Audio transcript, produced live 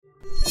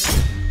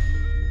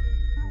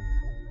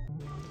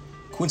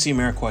Quincy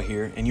Amarikwa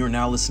here, and you are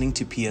now listening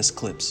to PS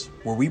Clips,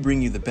 where we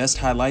bring you the best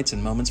highlights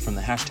and moments from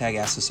the hashtag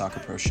Ask the Soccer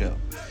Pro show.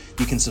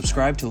 You can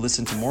subscribe to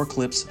listen to more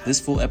clips, this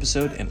full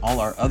episode, and all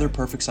our other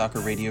Perfect Soccer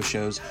radio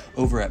shows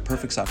over at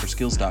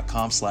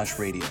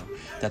perfectsoccerskills.com/radio.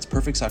 That's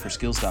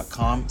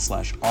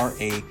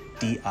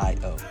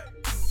perfectsoccerskills.com/RADIO.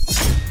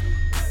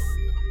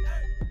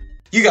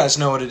 You guys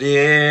know what it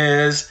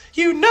is.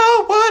 You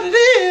know what it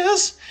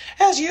is.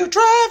 As you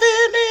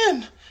driving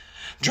in,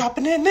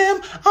 dropping in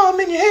them I'm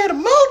in your head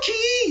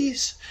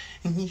emojis.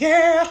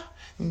 Yeah.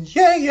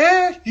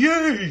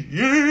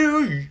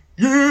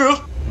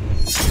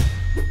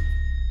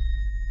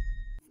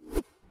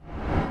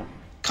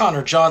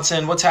 Connor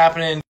Johnson, what's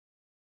happening?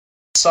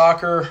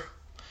 Soccer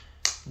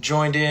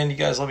joined in. You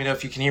guys let me know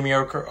if you can hear me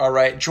all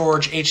right.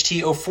 George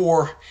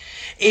HT04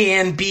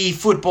 ANB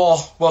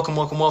football. Welcome.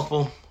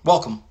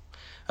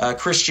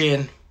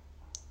 Christian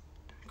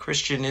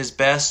is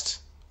best.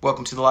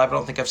 Welcome to the live. I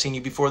don't think I've seen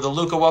you before. The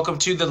Luca, welcome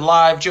to the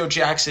live. Joe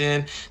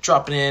Jackson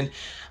dropping in.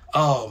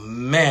 Oh,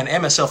 man.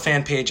 MSL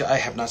fan page. I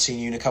have not seen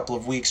you in a couple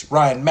of weeks.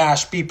 Ryan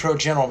Mash, B Pro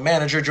General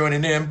Manager,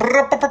 joining in.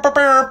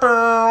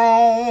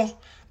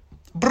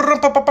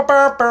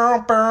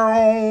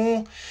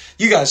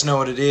 You guys know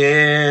what it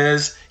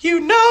is. You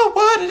know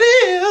what it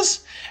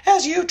is.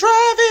 As you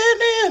driving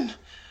in,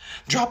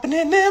 dropping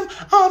in them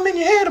I'm in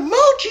your head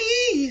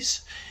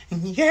emojis.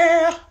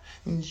 Yeah.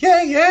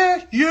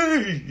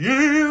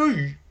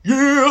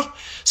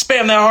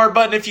 Spam that heart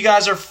button if you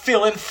guys are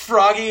feeling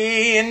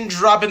froggy, and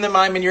dropping them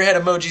I'm in your head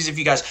emojis if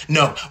you guys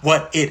know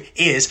what it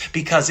is,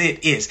 because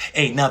it is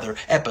another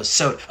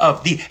episode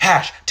of the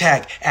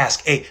hashtag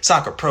Ask a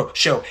Soccer Pro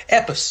show,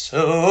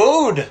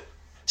 episode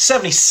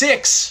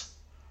 76.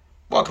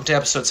 Welcome to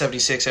episode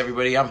 76,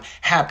 everybody. I'm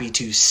happy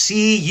to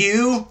see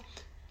you.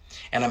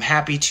 And I'm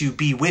happy to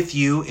be with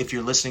you if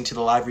you're listening to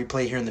the live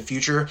replay here in the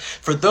future.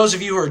 For those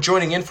of you who are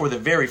joining in for the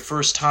very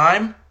first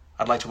time,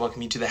 I'd like to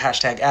welcome you to the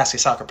hashtag Ask a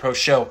Soccer Pro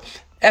show,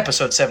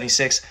 episode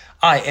 76.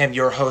 I am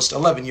your host,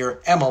 11-year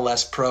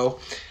MLS pro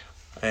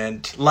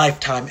and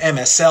lifetime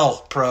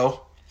MSL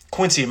pro,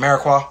 Quincy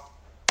Amarikwa.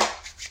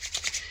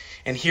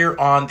 And here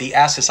on the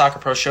Ask a Soccer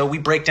Pro show, we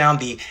break down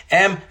the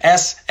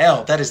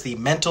MSL. That is the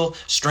Mental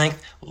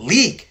Strength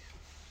League.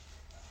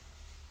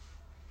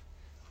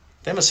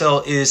 The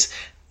MSL is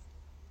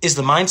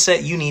the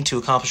mindset you need to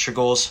accomplish your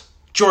goals.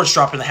 George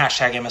dropping the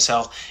hashtag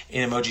MSL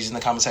in emojis in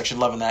the comment section.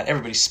 Loving that.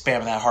 Everybody's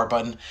spamming that heart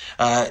button.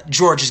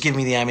 George is giving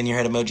me the I'm in your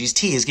head emojis.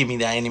 T is giving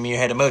me the I'm in your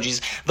head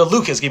emojis. The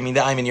Luke is giving me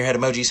the I'm in your head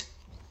emojis.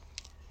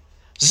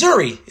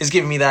 Zuri is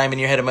giving me the I'm in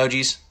your head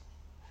emojis.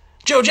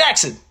 Joe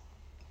Jackson.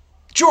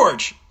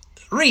 George.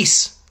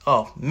 Reese.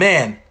 Oh,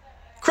 man.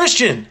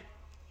 Christian.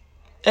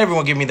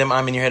 Everyone give me them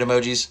I'm in your head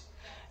emojis.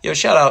 Yo,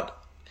 shout out.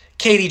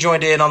 Katie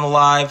joined in on the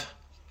live.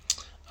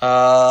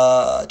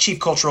 Chief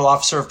Cultural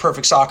Officer of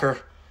Perfect Soccer,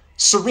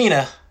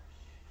 Serena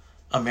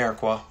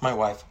Amarikwa, my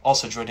wife,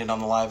 also joined in on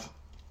the live.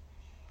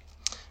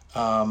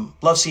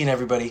 Love seeing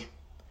everybody,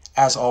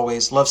 as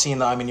always. Love seeing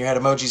the I'm in your head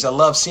emojis. I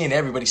love seeing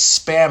everybody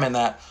spamming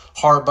that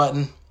heart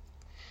button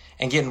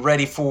and getting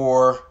ready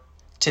for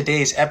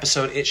today's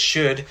episode. It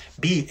should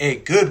be a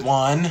good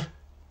one.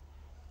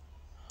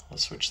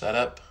 Let's switch that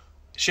up.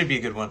 It should be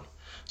a good one.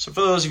 So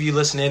for those of you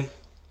listening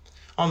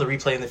on the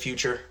replay in the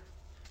future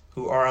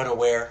who are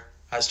unaware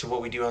as to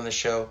what we do on the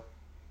show,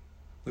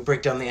 we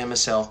break down the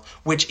MSL,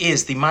 which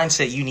is the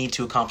mindset you need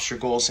to accomplish your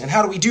goals. And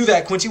how do we do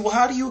that, Quincy? Well,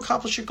 how do you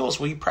accomplish your goals?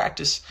 Well, you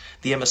practice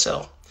the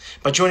MSL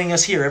by joining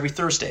us here every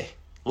Thursday,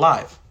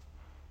 live,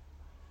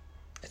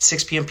 at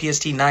 6 p.m.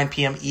 PST, 9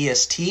 p.m.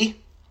 EST,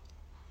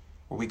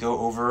 where we go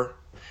over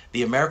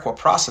the Amarikwa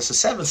process, a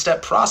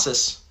 7-step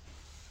process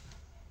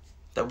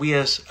that we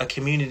as a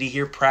community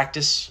here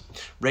practice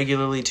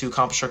regularly to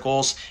accomplish our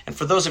goals. And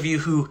for those of you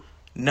who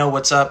know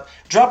what's up,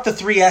 drop the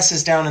 3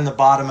 S's down in the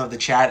bottom of the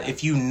chat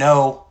if you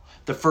know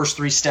the first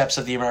 3 steps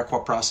of the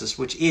Amarikwa process,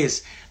 which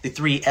is the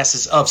 3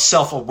 S's of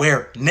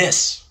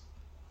self-awareness.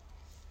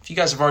 If you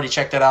guys have already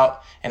checked that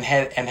out and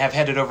have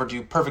headed over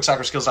to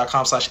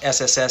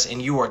perfectsoccerskills.com/SSS and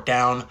you are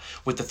down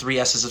with the 3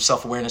 S's of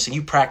self-awareness and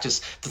you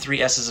practice the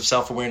 3 S's of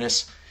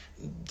self-awareness,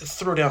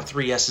 throw down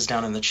 3 S's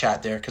down in the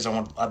chat there, because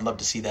I'd love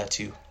to see that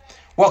too.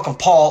 Welcome,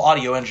 Paul,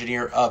 audio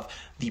engineer of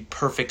the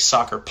Perfect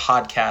Soccer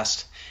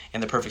podcast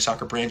and the Perfect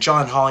Soccer brand.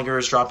 John Hollinger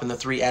is dropping the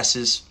 3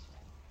 S's.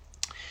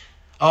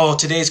 Oh,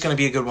 today's going to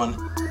be a good one.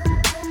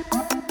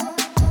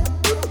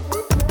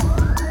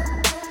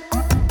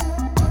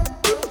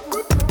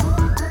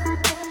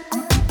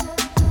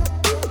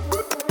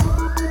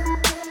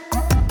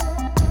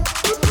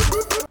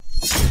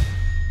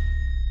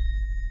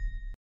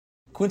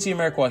 Quincy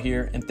Amarikwa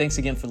here, and thanks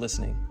again for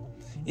listening.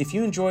 If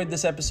you enjoyed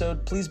this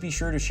episode, please be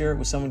sure to share it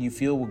with someone you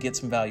feel will get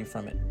some value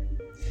from it.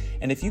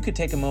 And if you could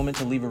take a moment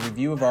to leave a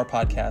review of our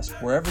podcast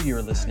wherever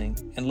you're listening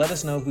and let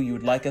us know who you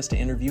would like us to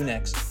interview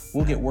next,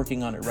 we'll get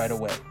working on it right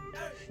away.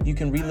 You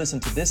can re-listen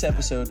to this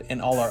episode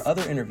and all our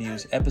other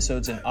interviews,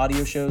 episodes, and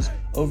audio shows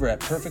over at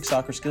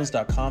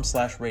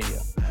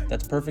perfectsoccerskills.com/radio.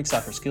 That's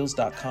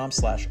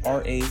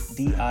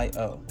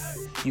perfectsoccerskills.com/RADIO.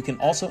 You can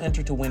also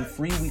enter to win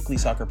free weekly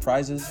soccer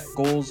prizes,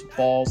 goals,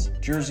 balls,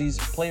 jerseys,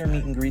 player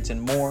meet and greets,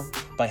 and more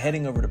by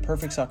heading over to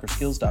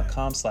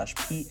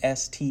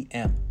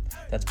perfectsoccerskills.com/PSTM.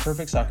 That's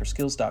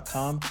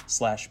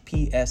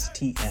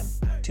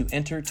perfectsoccerskills.com/PSTM to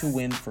enter to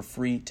win for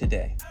free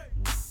today.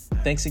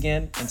 Thanks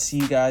again, and see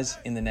you guys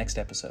in the next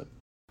episode.